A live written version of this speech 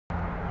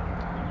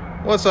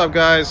What's up,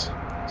 guys?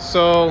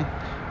 So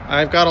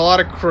I've got a lot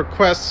of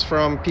requests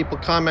from people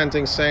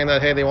commenting saying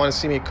that, hey, they want to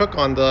see me cook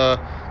on the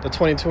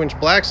 22-inch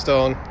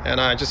Blackstone, and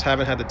I just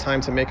haven't had the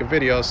time to make a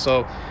video.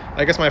 So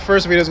I guess my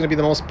first video is going to be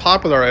the most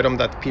popular item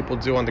that people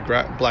do on the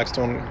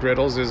Blackstone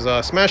griddles is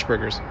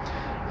SmashBurgers.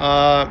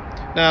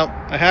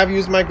 Now, I have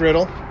used my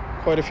griddle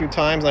quite a few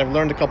times, and I've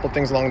learned a couple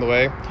things along the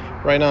way.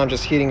 Right now I'm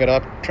just heating it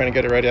up, trying to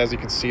get it ready. As you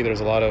can see,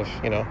 there's a lot of,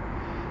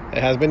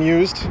 it has been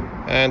used,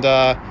 and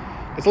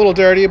it's a little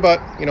dirty, but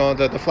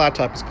the flat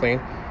top is clean.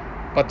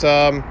 But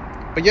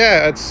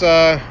yeah, it's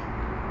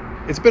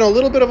been a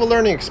little bit of a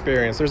learning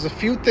experience. There's a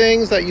few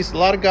things that a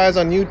lot of guys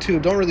on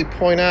YouTube don't really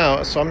point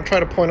out, so I'm gonna try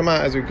to point them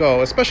out as we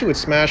go, especially with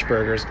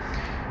SmashBurgers.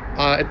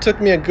 It took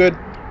me a good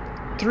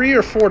 3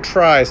 or 4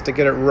 tries to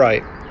get it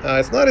right.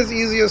 It's not as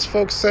easy as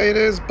folks say it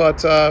is,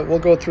 but we'll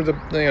go through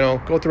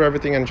go through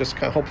everything and just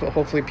kind of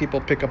hopefully people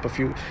pick up a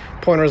few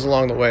pointers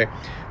along the way.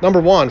 Number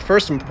one,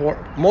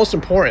 most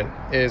important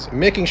is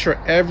making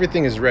sure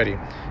everything is ready.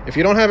 If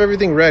you don't have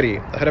everything ready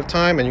ahead of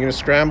time and you're gonna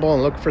scramble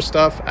and look for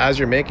stuff as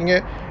you're making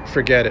it,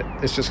 forget it.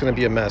 It's just gonna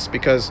be a mess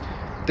because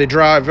they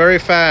dry very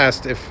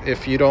fast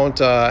if you don't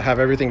have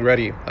everything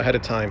ready ahead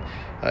of time.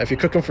 If you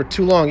cook them for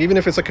too long, even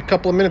if it's like a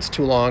couple of minutes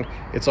too long,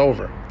 it's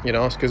over.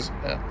 Because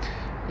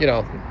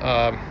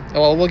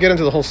well, we'll get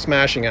into the whole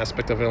smashing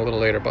aspect of it a little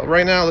later, but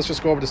right now let's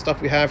just go over the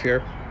stuff we have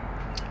here.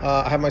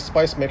 I have my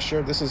spice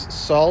mixture. This is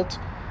salt,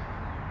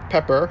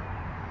 pepper,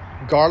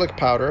 garlic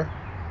powder,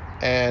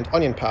 and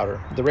onion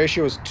powder. The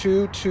ratio is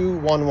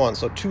 2-2-1-1,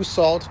 so 2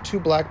 salt, 2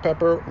 black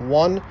pepper,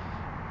 1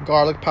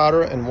 garlic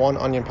powder, and 1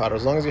 onion powder.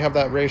 As long as you have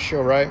that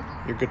ratio right,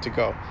 you're good to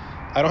go.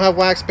 I don't have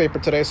wax paper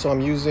today, so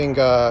I'm using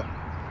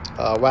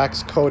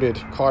wax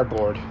coated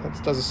cardboard.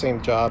 It does the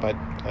same job.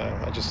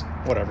 I just,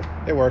 whatever,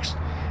 it works.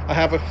 I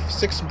have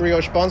 6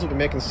 brioche buns. We'll be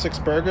making 6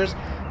 burgers.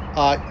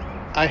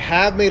 I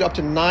have made up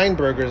to 9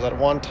 burgers at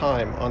one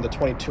time on the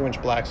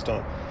 22-inch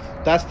Blackstone.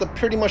 That's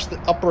pretty much the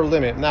upper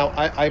limit. Now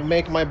I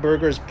make my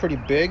burgers pretty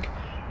big.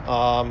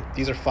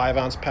 These are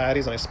 5-ounce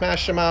patties, and I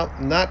smash them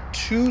out not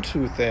too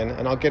thin,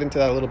 and I'll get into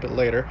that a little bit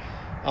later.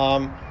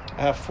 I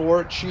have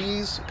 4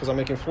 cheese because I'm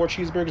making 4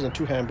 cheeseburgers and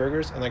 2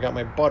 hamburgers, and I got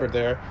my butter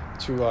there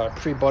to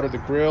pre-butter the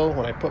grill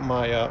when I put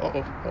my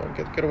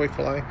get away,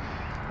 fly.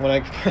 When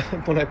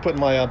I put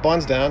my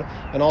buns down,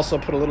 and also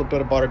put a little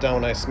bit of butter down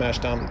when I smash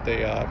down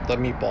the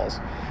meatballs.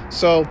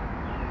 So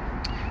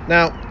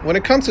now when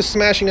it comes to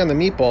smashing down the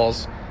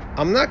meatballs,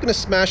 I'm not going to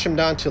smash them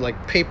down to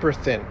like paper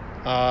thin.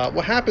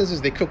 What happens is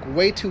they cook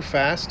way too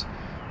fast.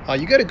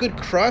 You get a good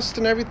crust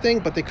and everything,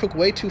 but they cook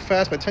way too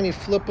fast. By the time you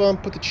flip them,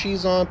 put the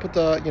cheese on, put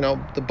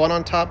the bun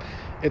on top,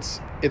 it's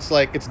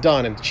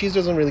done, and the cheese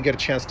doesn't really get a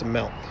chance to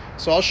melt.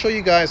 So I'll show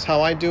you guys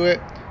how I do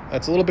it.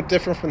 It's a little bit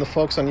different from the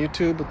folks on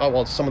YouTube.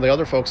 Well, some of the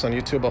other folks on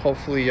YouTube, but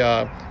hopefully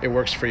it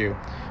works for you.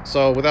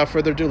 So without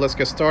further ado, let's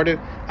get started.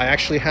 I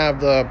actually have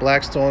the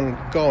Blackstone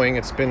going.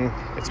 It's been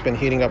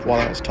heating up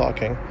while I was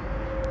talking.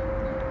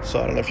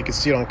 So I don't know if you can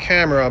see it on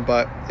camera,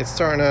 but it's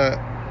starting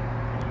to.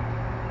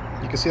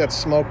 You can see that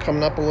smoke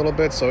coming up a little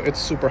bit, so it's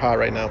super hot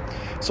right now.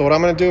 So what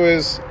I'm going to do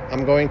is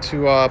I'm going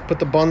to put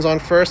the buns on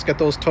first, get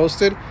those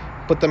toasted,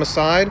 put them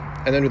aside,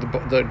 and then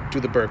do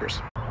the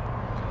burgers.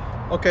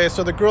 Okay,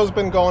 so the grill's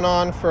been going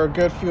on for a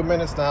good few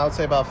minutes now. I'd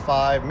say about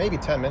 5, maybe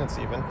 10 minutes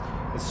even.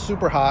 It's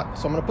super hot,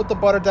 so I'm going to put the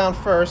butter down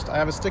first. I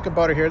have a stick of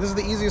butter here. This is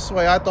the easiest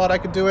way I thought I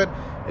could do it,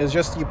 is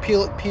just you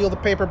peel the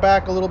paper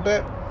back a little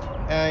bit,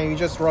 and you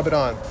just rub it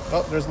on.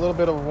 Oh, there's a little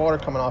bit of water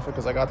coming off it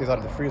because I got these out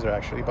of the freezer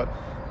actually, but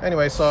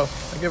anyway, so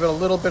I give it a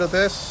little bit of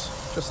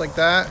this, just like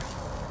that.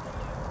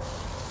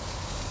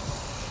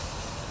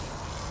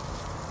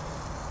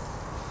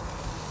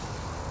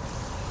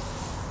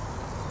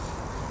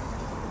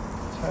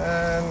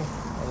 $10,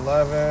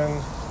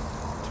 $11,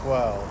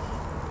 $12.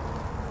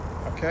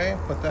 Okay,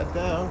 put that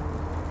down.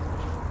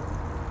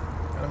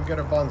 And I'm get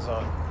our buns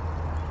on.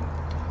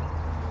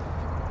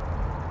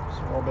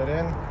 Just roll it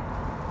in.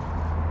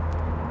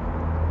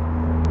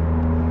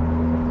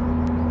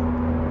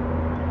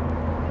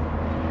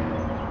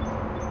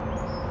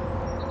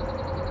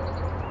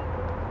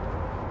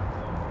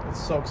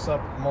 Soaks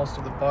up most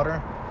of the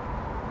butter.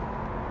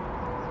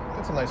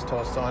 Gets a nice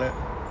toast on it,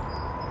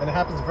 and it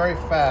happens very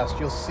fast.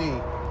 You'll see.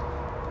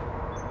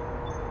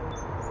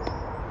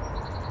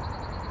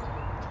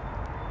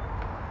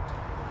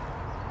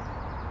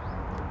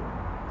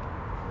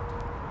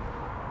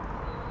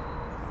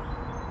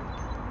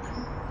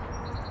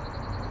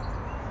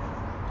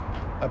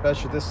 I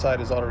bet you this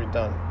side is already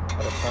done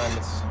by the time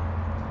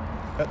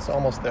it's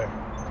almost there.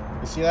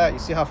 You see that? You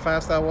see how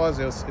fast that was?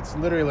 It's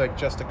literally like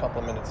just a couple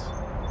of minutes.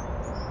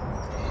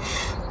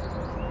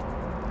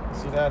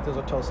 See that? Those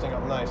are toasting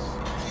up nice.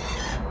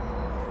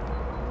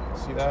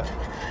 See that?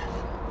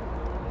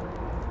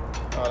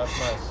 Oh, that's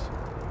nice.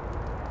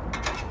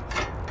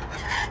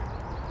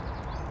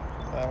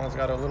 That one's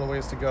got a little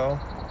ways to go,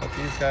 but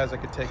these guys I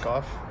could take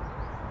off.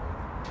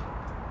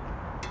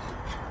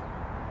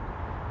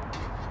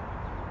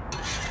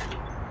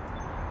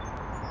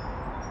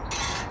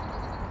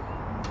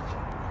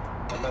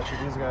 I bet you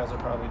these guys are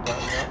probably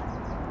done yet.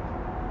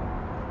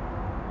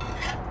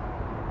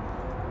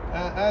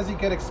 As you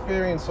get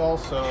experience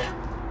also,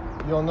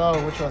 you'll know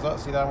which ones.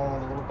 See, that one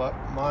went a little bit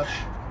much,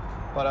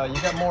 but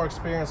you get more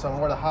experience on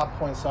where the hot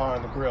points are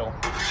on the grill.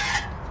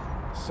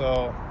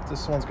 So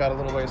this one's got a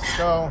little ways to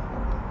go.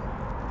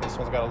 This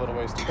one's got a little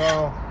ways to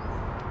go.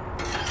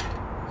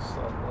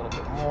 So a little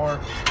bit more.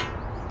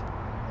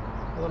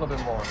 A little bit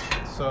more.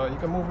 So you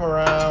can move them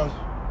around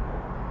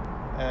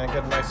and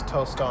get a nice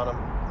toast on them.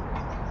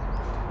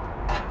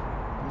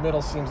 The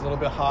middle seems a little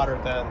bit hotter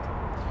than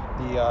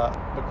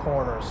the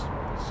corners.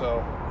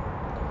 So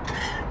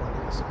I'll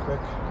give this a quick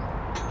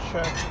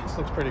check. This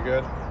looks pretty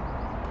good.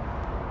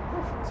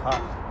 It's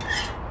hot.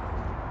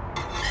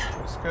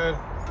 Looks good.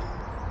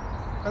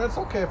 And it's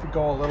okay if we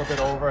go a little bit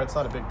over. It's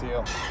not a big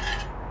deal.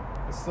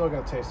 It's still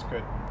gonna taste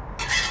good.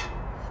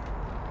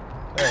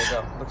 There you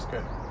go. Looks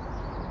good.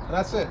 And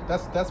that's it.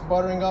 That's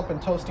buttering up and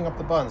toasting up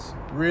the buns.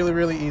 Really,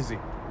 really easy.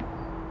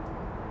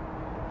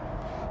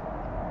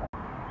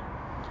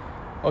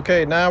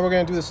 Okay, now we're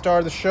gonna do the star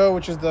of the show,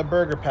 which is the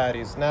burger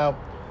patties. Now,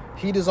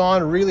 heat is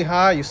on really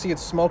high. You see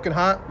it's smoking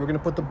hot. We're gonna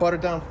put the butter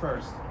down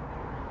first.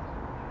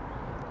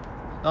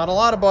 Not a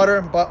lot of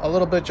butter, but a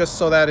little bit, just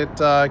so that it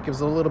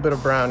gives a little bit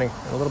of browning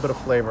and a little bit of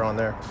flavor on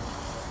there.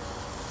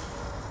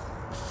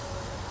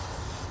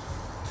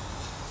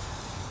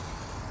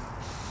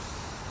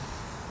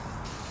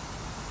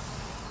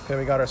 Okay,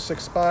 we got our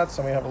 6 spots,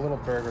 and we have a little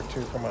burger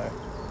too for my,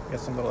 get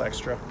some little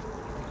extra.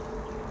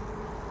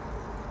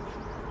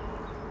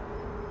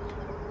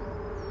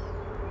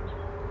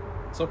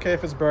 It's okay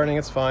if it's burning,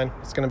 it's fine.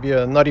 It's gonna be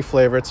a nutty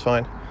flavor, it's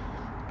fine.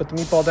 Put the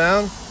meatball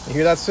down, you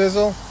hear that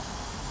sizzle?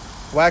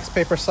 Wax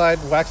side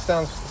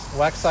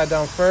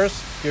down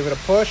first, give it a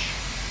push.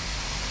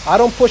 I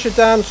don't push it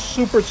down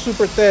super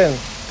thin,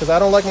 because I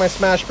don't like my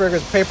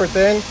SmashBurgers paper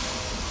thin.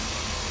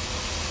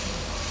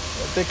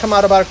 They come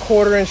out about a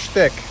 1/4 inch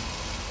thick.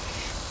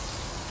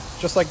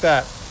 Just like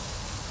that.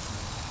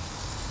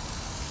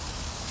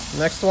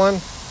 Next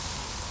one.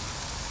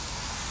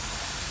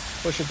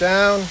 Push it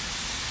down.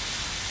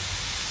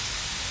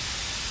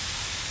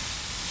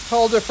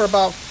 Hold it for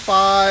about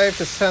 5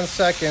 to 10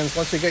 seconds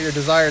once you get your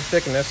desired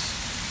thickness.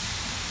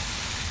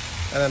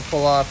 And then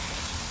pull off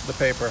the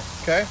paper,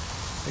 okay?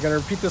 You're gonna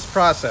repeat this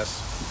process.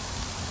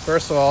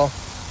 First of all,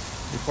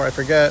 before I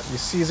forget, you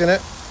season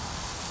it.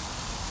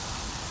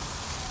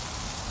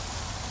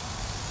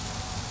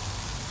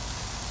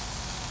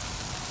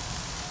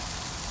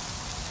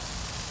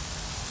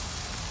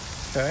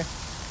 Okay,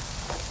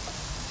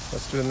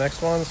 let's do the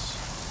next ones.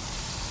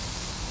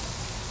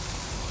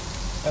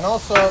 And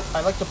also,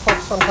 I like to poke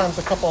sometimes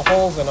a couple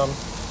holes in them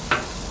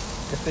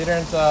if they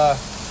didn't,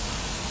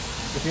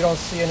 if you don't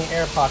see any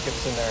air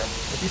pockets in there.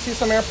 If you see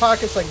some air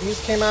pockets like these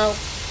came out,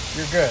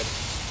 you're good.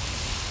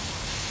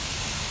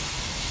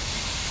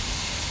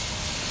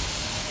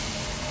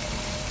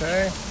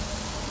 Okay,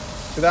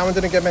 so that one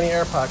didn't get many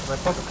air pockets. I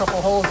poked a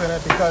couple holes in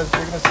it because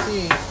you're gonna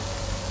see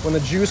when the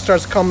juice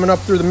starts coming up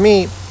through the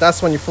meat,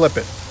 that's when you flip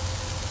it.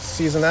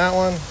 Season that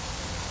one.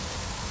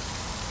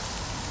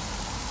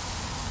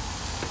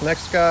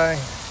 Next guy.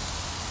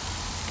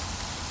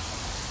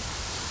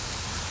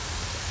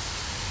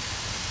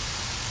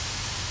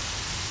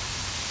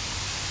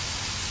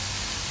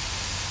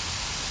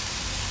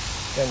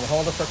 Again, you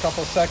hold it for a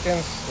couple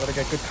seconds, let it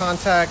get good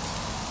contact,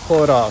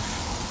 pull it off.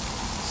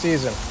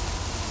 Season.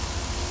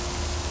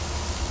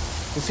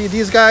 You see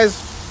these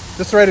guys,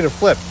 this is ready to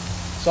flip.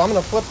 So I'm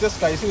gonna flip this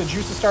guy. You see the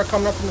juices start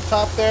coming up from the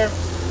top there?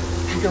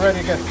 You get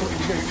ready to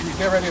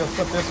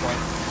flip this one.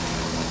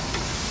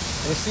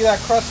 And you see that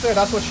crust there?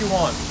 That's what you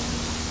want.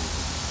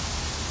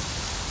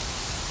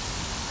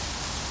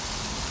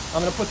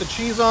 I'm gonna put the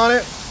cheese on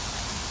it.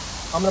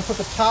 I'm gonna put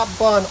the top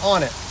bun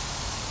on it.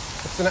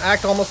 It's gonna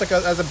act almost like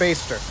as a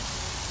baster.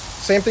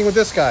 Same thing with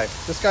this guy.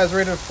 This guy's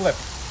ready to flip.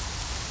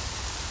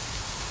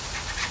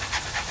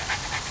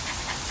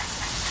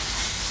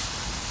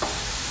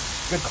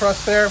 Good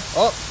crust there.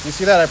 Oh, you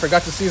see that? I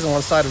forgot to season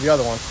one side of the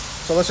other one.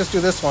 So let's just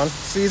do this one.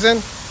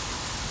 Season.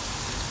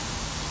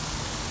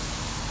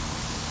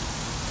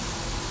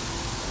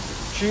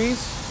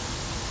 Cheese.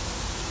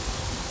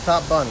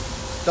 Top bun.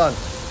 Done.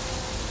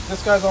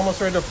 This guy's almost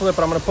ready to flip,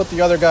 but I'm going to put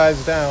the other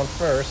guys down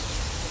first.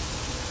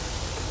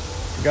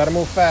 You got to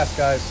move fast,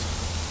 guys.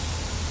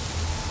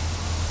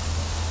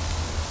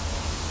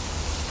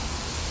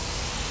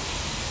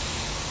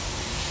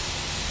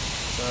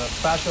 The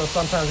spatula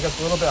sometimes gets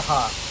a little bit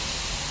hot.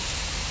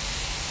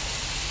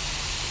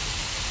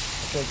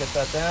 Okay, get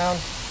that down.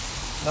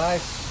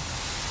 Nice.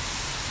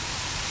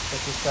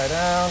 Put this guy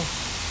down.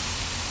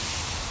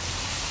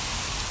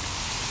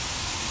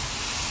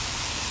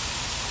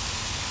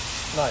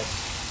 Nice.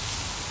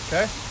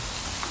 Okay.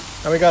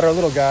 Now we got our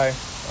little guy.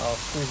 I'll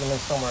squeeze him in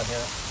somewhere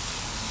here.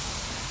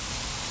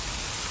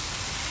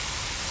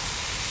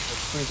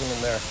 Let's squeeze him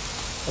in there.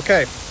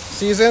 Okay.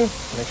 Season.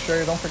 Make sure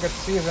you don't forget to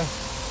season.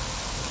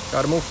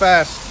 Gotta move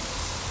fast.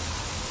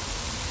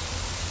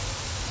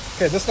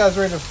 Okay, this guy's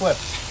ready to flip.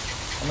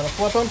 I'm gonna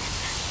flip him.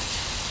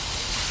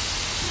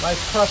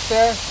 Nice crust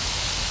there.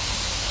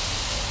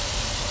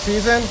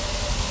 Season.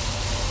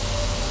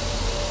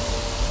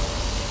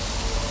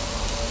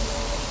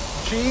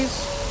 cheese,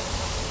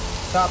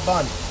 top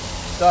bun.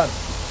 Done.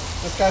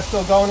 This guy's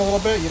still going a little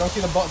bit. You don't see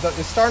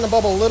it's starting to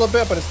bubble a little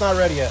bit, but it's not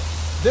ready yet.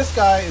 This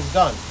guy is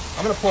done.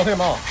 I'm gonna pull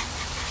him off.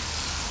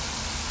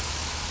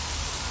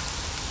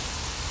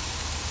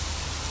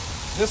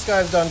 This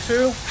guy's done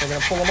too. We're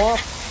gonna pull him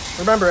off.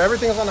 Remember,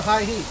 everything is on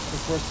high heat.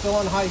 We're still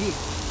on high heat.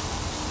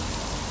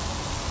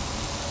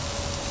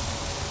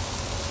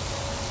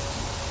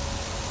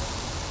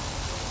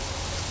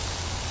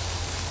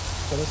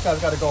 So this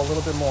guy's got to go a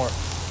little bit more.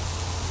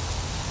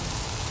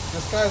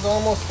 This guy's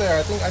almost there.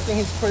 I think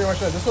he's pretty much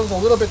there. This one's a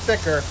little bit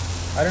thicker.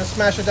 I didn't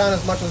smash it down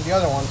as much as the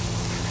other one,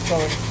 so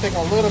it's taking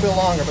a little bit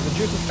longer. But the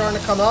juice is starting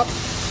to come up.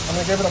 I'm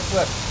gonna give it a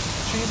flip.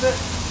 Cheese it.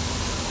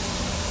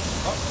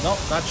 Oh no,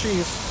 not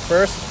cheese.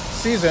 First,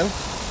 season.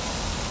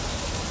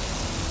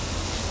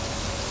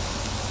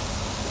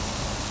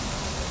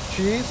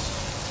 Cheese.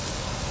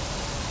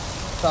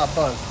 Top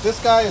bun. This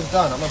guy is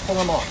done. I'm gonna pull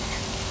him off.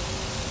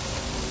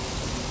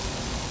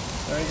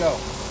 There you go.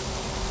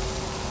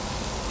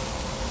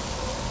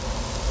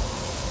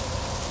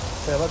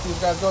 Okay, let these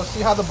guys go.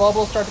 See how the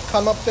bubbles start to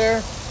come up there?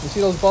 You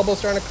see those bubbles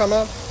starting to come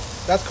up?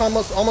 That's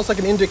almost like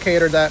an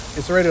indicator that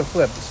it's ready to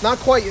flip. It's not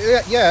quite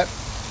yet,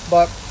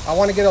 but I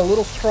want to get a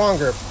little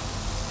stronger.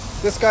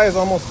 This guy is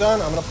almost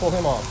done. I'm going to pull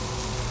him off.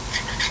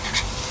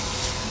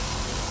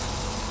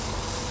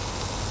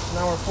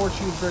 Now our 4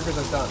 cheeseburgers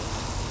are done.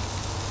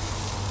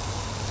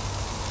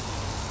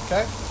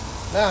 Okay,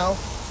 now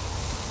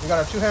we got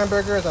our 2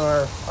 hamburgers and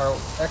our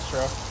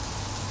extra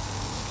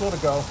still to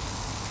go.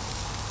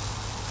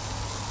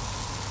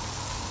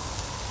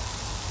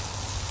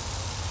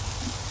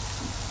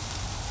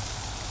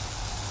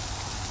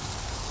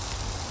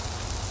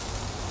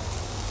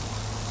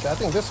 Okay, I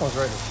think this one's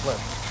ready to flip.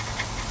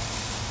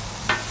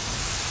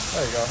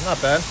 There you go, not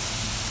bad.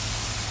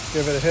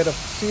 Give it a hit of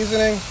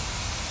seasoning.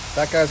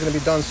 That guy's gonna be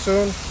done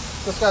soon.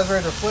 This guy's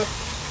ready to flip.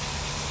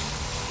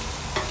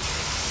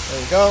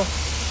 There you go.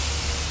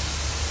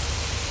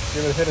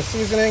 Give it a hit of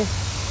seasoning.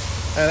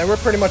 And then we're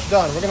pretty much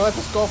done. We're gonna let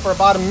this go for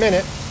about a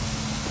minute.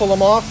 Pull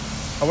them off,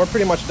 and we're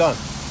pretty much done.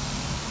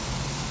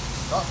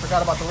 Oh,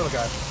 forgot about the little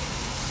guy.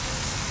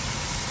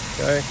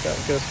 Okay,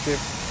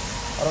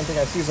 I don't think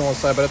I seasoned one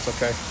side, but it's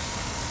okay.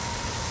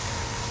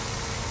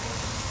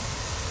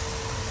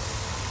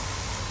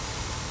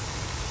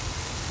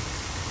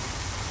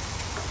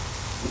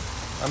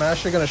 I'm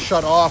actually going to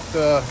shut off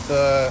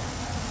the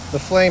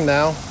flame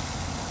now.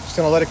 Just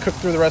going to let it cook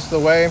through the rest of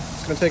the way.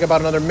 It's going to take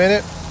about another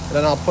minute, and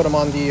then I'll put them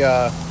on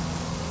the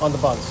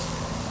buns.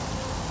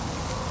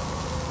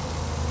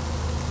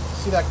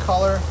 See that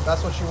color?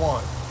 That's what you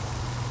want.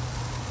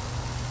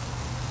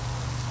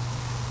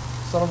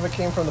 Some of it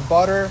came from the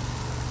butter.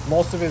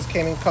 Most of it is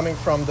coming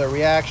from the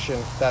reaction,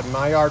 that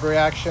Maillard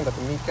reaction that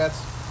the meat gets.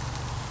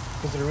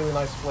 Gives it a really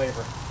nice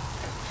flavor.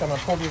 So I'm going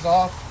to pull these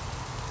off.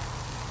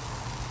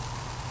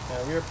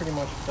 And we are pretty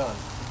much done.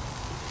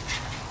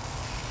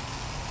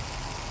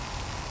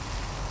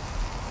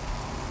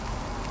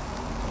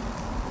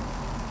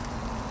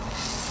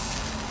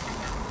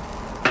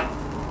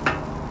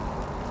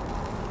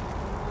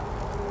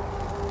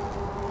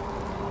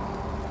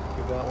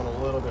 Give that one a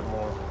little bit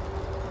more.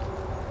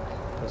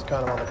 It was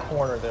kind of on the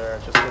corner there.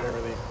 It just didn't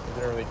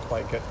really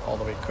quite get all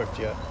the way cooked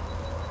yet.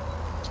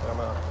 So I'm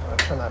gonna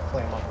turn that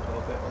flame up a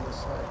little bit on this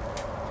side.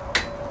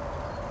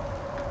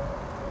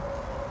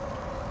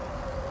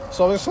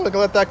 So I'm just going to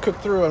let that cook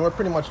through, and we're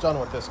pretty much done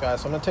with this,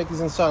 guys. So I'm going to take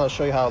these inside and I'll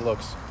show you how it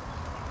looks.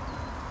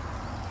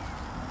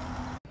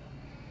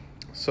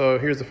 So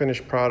here's the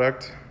finished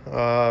product.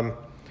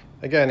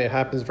 Again, it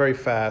happens very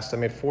fast. I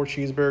made 4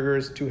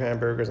 cheeseburgers, 2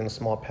 hamburgers, and a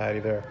small patty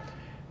there.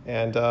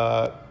 And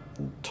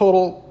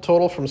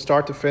total from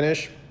start to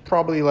finish,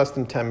 probably less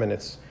than 10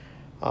 minutes.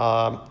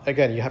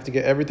 Again, you have to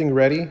get everything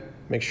ready,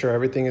 make sure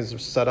everything is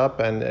set up,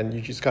 and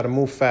you just got to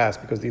move fast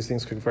because these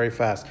things cook very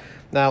fast.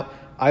 Now,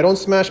 I don't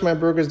smash my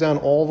burgers down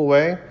all the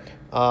way.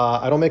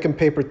 I don't make them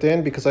paper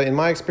thin because in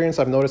my experience,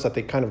 I've noticed that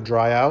they kind of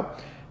dry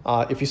out.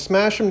 If you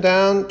smash them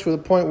down to the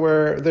point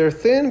where they're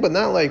thin, but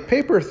not like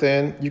paper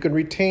thin, you can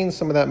retain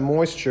some of that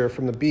moisture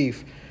from the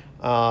beef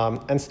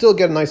and still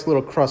get a nice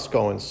little crust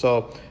going.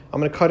 So I'm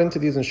gonna cut into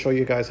these and show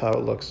you guys how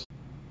it looks.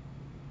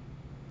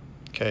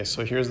 Okay,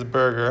 so here's the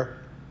burger.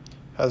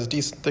 Has a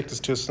decent thickness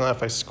to it, so now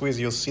if I squeeze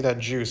it, you'll see that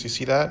juice. You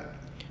see that?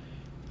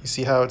 You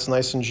see how it's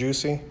nice and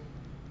juicy?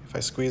 If I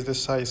squeeze this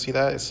side, you see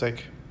that? It's like,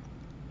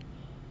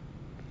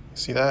 you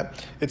see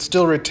that? It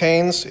still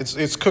retains,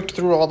 it's cooked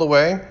through all the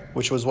way,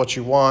 which was what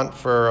you want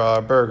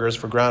for burgers,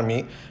 for ground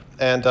meat,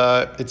 and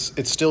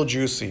it's still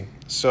juicy.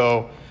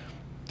 So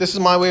this is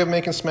my way of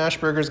making smash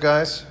burgers,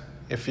 guys.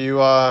 If you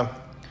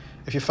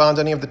found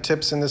any of the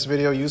tips in this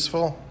video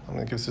useful, I'm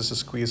gonna give this a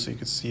squeeze so you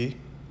can see.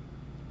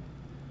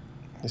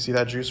 You see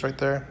that juice right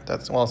there?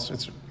 That's, well,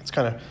 it's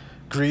kind of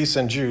grease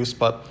and juice,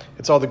 but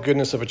it's all the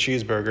goodness of a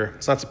cheeseburger.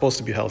 It's not supposed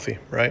to be healthy,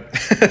 right?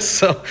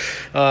 So,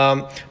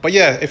 but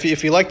yeah, if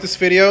you like this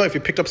video, if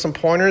you picked up some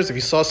pointers, if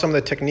you saw some of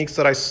the techniques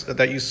that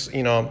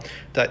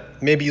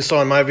maybe you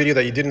saw in my video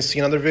that you didn't see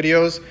in other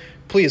videos,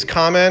 please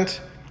comment,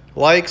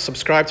 Like,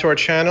 subscribe to our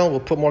channel. We'll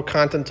put more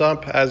content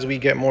up as we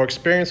get more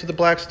experience with the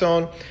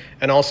Blackstone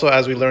and also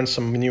as we learn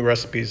some new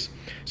recipes.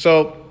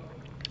 So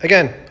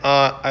again,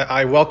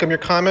 I welcome your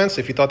comments.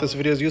 If you thought this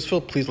video was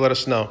useful, please let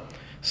us know.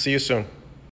 See you soon.